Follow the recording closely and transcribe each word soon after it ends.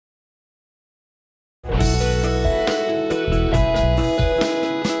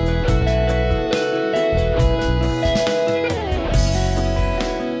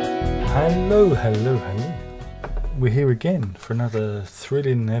Hello, hello, hello. We're here again for another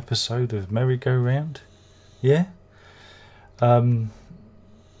thrilling episode of Merry-Go-Round. Yeah? They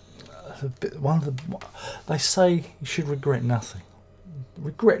say you should regret nothing.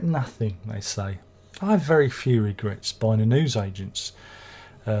 Regret nothing, they say. I have very few regrets buying a newsagent's,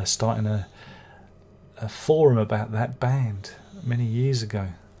 starting a forum about that band many years ago.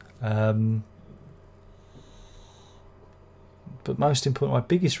 But most important, my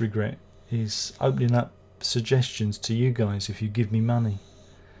biggest regret is opening up suggestions to you guys if you give me money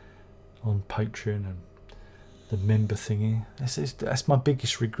on Patreon and the member thingy. That's my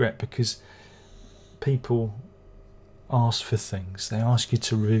biggest regret, because people ask for things. They ask you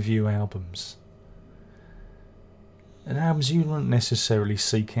to review albums, and albums you wouldn't necessarily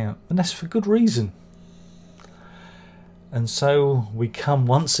seek out, and that's for good reason. And so we come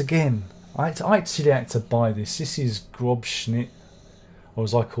once again. I actually had to buy this. This is Grobschnitt, or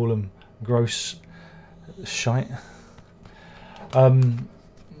as I call them, Grobschnitt.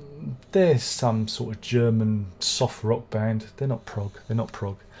 They're some sort of German soft rock band. They're not prog.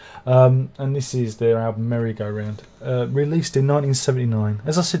 And this is their album Merry-Go-Round, released in 1979.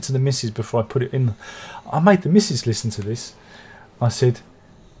 As I said to the missus before I put it in, I made the missus listen to this. I said,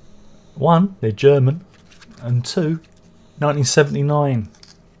 one, they're German, and two, 1979.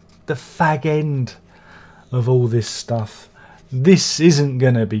 The fag end of all this stuff. This isn't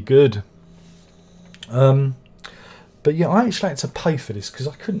gonna be good. But yeah, I actually had to pay for this because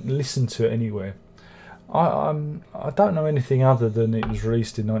I couldn't listen to it anywhere. I don't know anything other than it was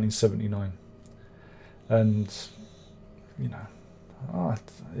released in 1979, and you know,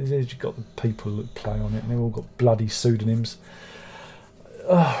 you've got the people that play on it, and they've all got bloody pseudonyms.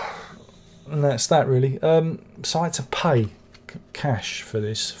 And that's that really. So I had to pay cash for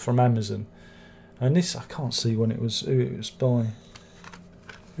this from Amazon, and this I can't see when who it was by.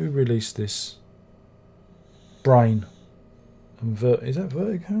 Who released this? Brain and is that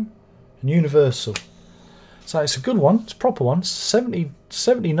Vertigo? And Universal. So it's a good one. It's a proper one.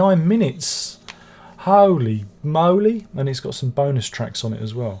 79 minutes. Holy moly! And it's got some bonus tracks on it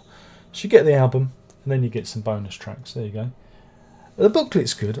as well. So you get the album, and then you get some bonus tracks. There you go. The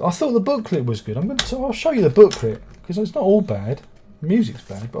booklet's good. I thought the booklet was good. I'll show you the booklet, because it's not all bad. The music's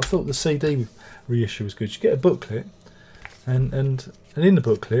bad, but I thought the CD reissue was good. You get a booklet, and in the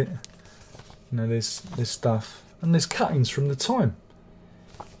booklet, you know, there's stuff, and there's cuttings from the time.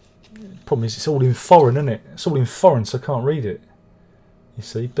 The problem is it's all in foreign, isn't it? It's all in foreign, so I can't read it. You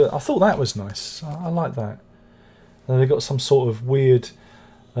see, but I thought that was nice. I like that. And they've got some sort of weird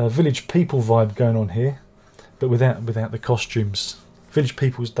Village People vibe going on here, but without the costumes. Village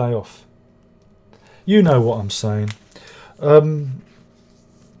People's Day Off. You know what I'm saying.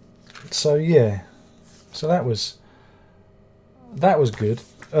 So yeah, so that was good.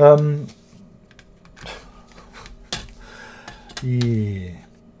 Yeah,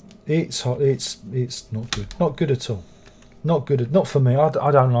 it's hot. It's not good. Not good at all. Not good. Not for me. I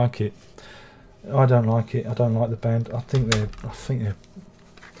don't like it. I don't like it. I don't like the band. I think they're a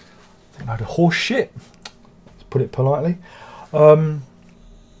load of horse shit, to put it politely. The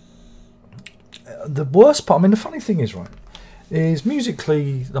worst part, I mean, the funny thing is, right, is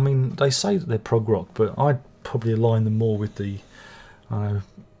musically, I mean, they say that they're prog rock, but I'd probably align them more with the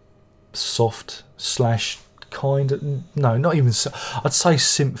soft slash kind of, no, not even so, I'd say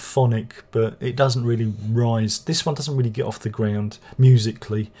symphonic, but it doesn't really rise. This one doesn't really get off the ground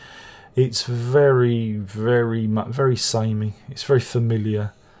musically. It's very samey. It's very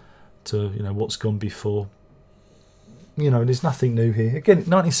familiar to, you know, what's gone before. You know, there's nothing new here. Again,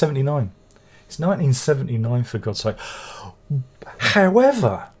 1979. It's 1979, for God's sake.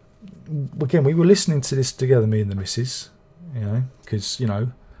 However, again, we were listening to this together, me and the missus, you know, because, you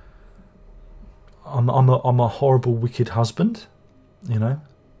know, I'm a horrible, wicked husband, you know.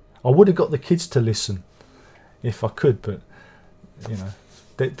 I would have got the kids to listen if I could, but, you know,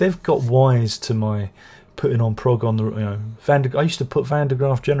 they've got wise to my putting on prog on the, you know, I used to put Van de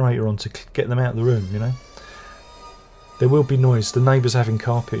Graaff generator on to get them out of the room, you know. There will be noise. The neighbour's having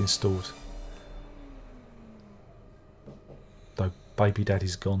carpet installed. Though baby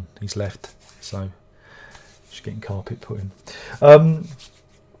daddy's gone. He's left. So she's getting carpet put in.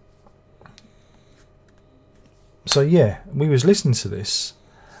 So yeah, we was listening to this.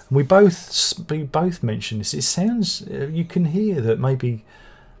 And we both mentioned this. It sounds, you can hear that maybe,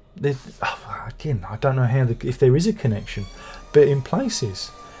 again, I don't know how if there is a connection, but in places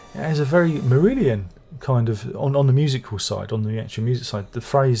it has a very Marillion kind of, on the musical side, on the actual music side, the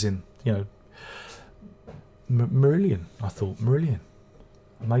phrasing, you know, Marillion. I thought Marillion,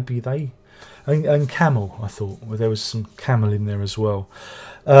 maybe they, and Camel. I thought, well, there was some Camel in there as well.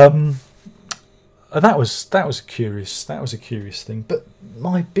 that was a curious thing. But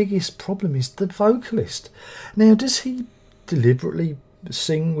my biggest problem is the vocalist. Now, does he deliberately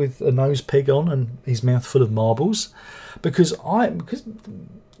sing with a nose peg on and his mouth full of marbles? Because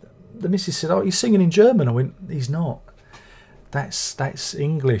the missus said, "Oh, he's singing in German." I went, "He's not. That's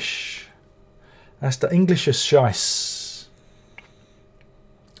English. That's the Englische Scheiß."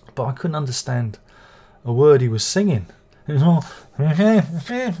 But I couldn't understand a word he was singing. It was all, and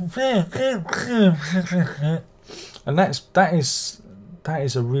that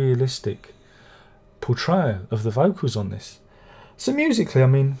is a realistic portrayal of the vocals on this. So musically, I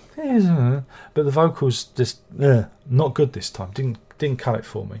mean, but the vocals just not good this time. Didn't cut it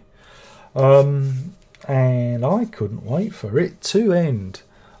for me. And I couldn't wait for it to end.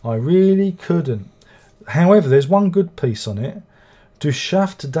 I really couldn't. However, there's one good piece on it, Du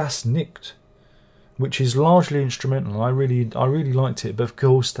schafft das nicht, which is largely instrumental. I really liked it, but of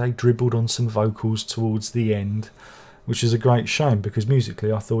course they dribbled on some vocals towards the end, which is a great shame because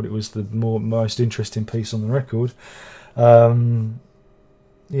musically I thought it was the most interesting piece on the record.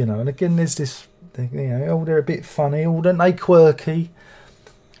 You know, and again there's this, you know, oh, they're a bit funny, oh, aren't they quirky?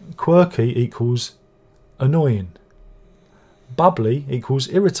 Quirky equals annoying. Bubbly equals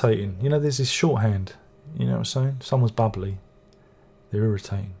irritating. You know, there's this shorthand. You know what I'm saying? Someone's bubbly, they're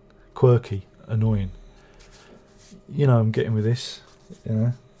irritating. Quirky, annoying. You know I'm getting with this. You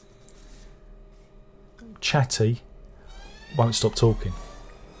know, chatty, won't stop talking.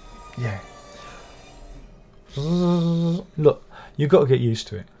 Yeah. Look, you've got to get used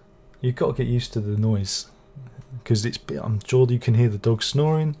to it. You've got to get used to the noise because I'm sure you can hear the dog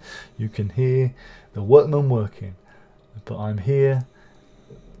snoring, you can hear the workman working, but I'm here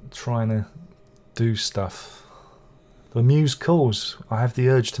trying to do stuff. The muse calls. I have the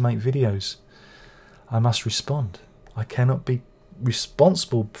urge to make videos. I must respond. I cannot be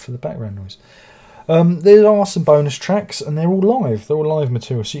responsible for the background noise. There are some bonus tracks, and they're all live. They're all live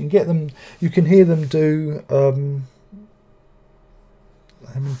material, so you can get them. You can hear them do. How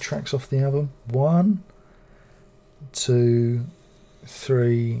many tracks off the album? 1, 2,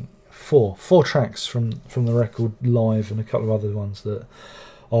 3, 4. 4 tracks from the record live, and a couple of other ones that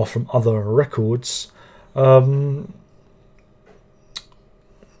are from other records.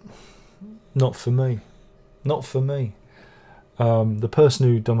 Not for me. Not for me. The person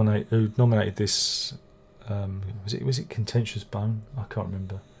who nominated this, was it Contentious Bone? I can't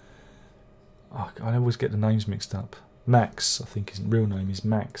remember. I always get the names mixed up. Max, I think his real name is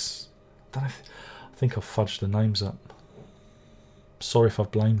Max. I think I've fudged the names up. Sorry if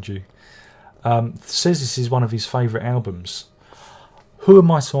I've blamed you. Says this is one of his favourite albums. Who am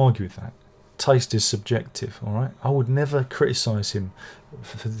I to argue with that? Taste is subjective, all right? I would never criticise him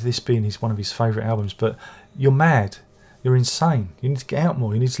for this being one of his favourite albums, but you're mad. You're insane. You need to get out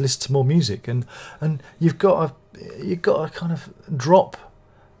more. You need to listen to more music, and you've got to kind of drop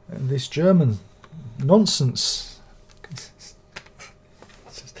this German nonsense.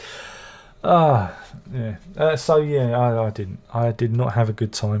 Yeah. So yeah, I didn't. I did not have a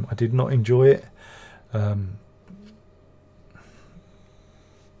good time. I did not enjoy it.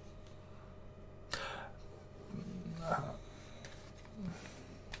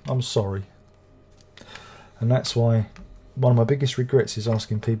 I'm sorry, and that's why one of my biggest regrets is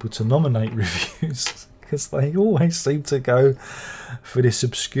asking people to nominate reviews, because they always seem to go for this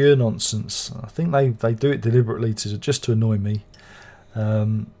obscure nonsense. I think they do it deliberately just to annoy me.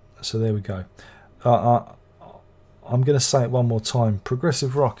 So there we go. I'm going to say it one more time.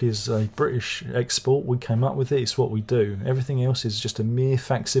 Progressive rock is a British export. We came up with it. It's what we do. Everything else is just a mere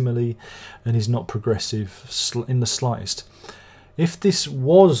facsimile and is not progressive in the slightest. If this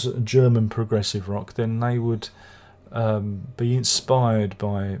was German progressive rock, then they would be inspired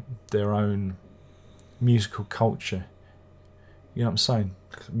by their own musical culture. You know what I'm saying?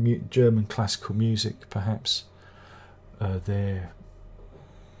 German classical music, perhaps. Their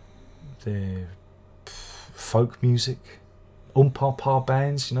folk music, Papa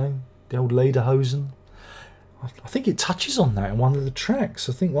bands, you know, the old Lederhosen. I think it touches on that in one of the tracks.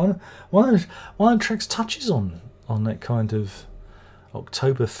 I think one of the tracks touches on that kind of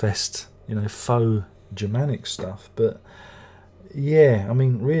Oktoberfest, you know, faux Germanic stuff. But yeah, I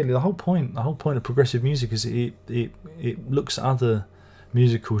mean, really, the whole point of progressive music is it looks at other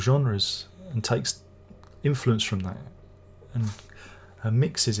musical genres and takes influence from that and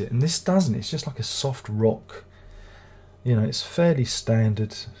mixes it. And this doesn't. It's just like a soft rock. You know, it's fairly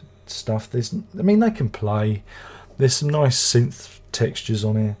standard stuff. They can play. There's some nice synth textures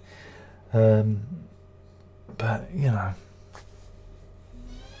on here, but you know.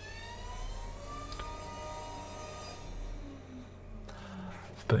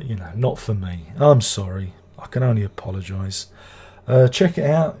 But, you know, not for me. I'm sorry. I can only apologise. Check it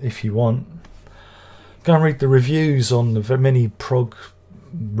out if you want. Go and read the reviews on the many prog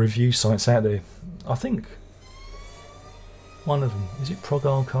review sites out there. I think one of them, is it Prog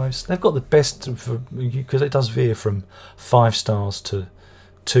Archives? They've got the best, because it does veer from 5 stars to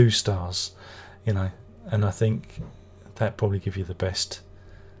 2 stars, you know, and I think that probably give you the best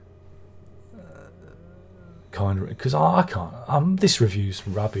kind of, because I can't. This review's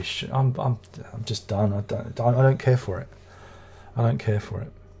rubbish. I'm just done. I don't care for it. I don't care for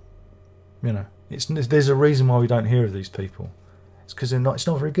it. You know, there's a reason why we don't hear of these people. It's because it's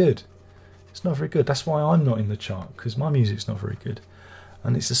not very good. It's not very good. That's why I'm not in the chart, because my music's not very good.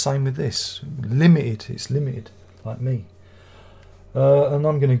 And it's the same with this. Limited. It's limited, like me. And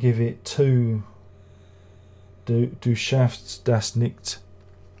I'm going to give it 2 Du schaffst das nicht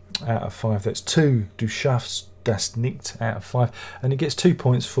out of 5. That's 2 Du schaffst das nicht out of 5. And it gets 2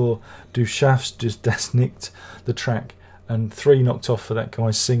 points for Du schaffst das nicht, the track. And 3 knocked off for that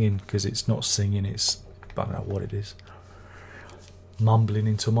guy singing, because it's not singing, it's, I don't know what it is, mumbling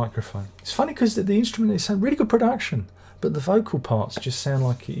into a microphone. It's funny because the instrument, it's a really good production, but the vocal parts just sound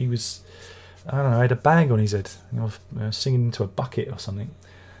like he was, I don't know, had a bag on his head, you know, singing into a bucket or something.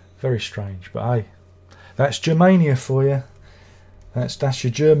 Very strange, but hey, that's Germania for you. That's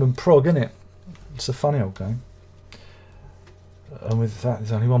your German prog, isn't it? It's a funny old game. And with that,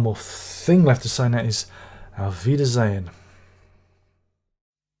 there's only one more thing left to say, and that is Auf Wiedersehen.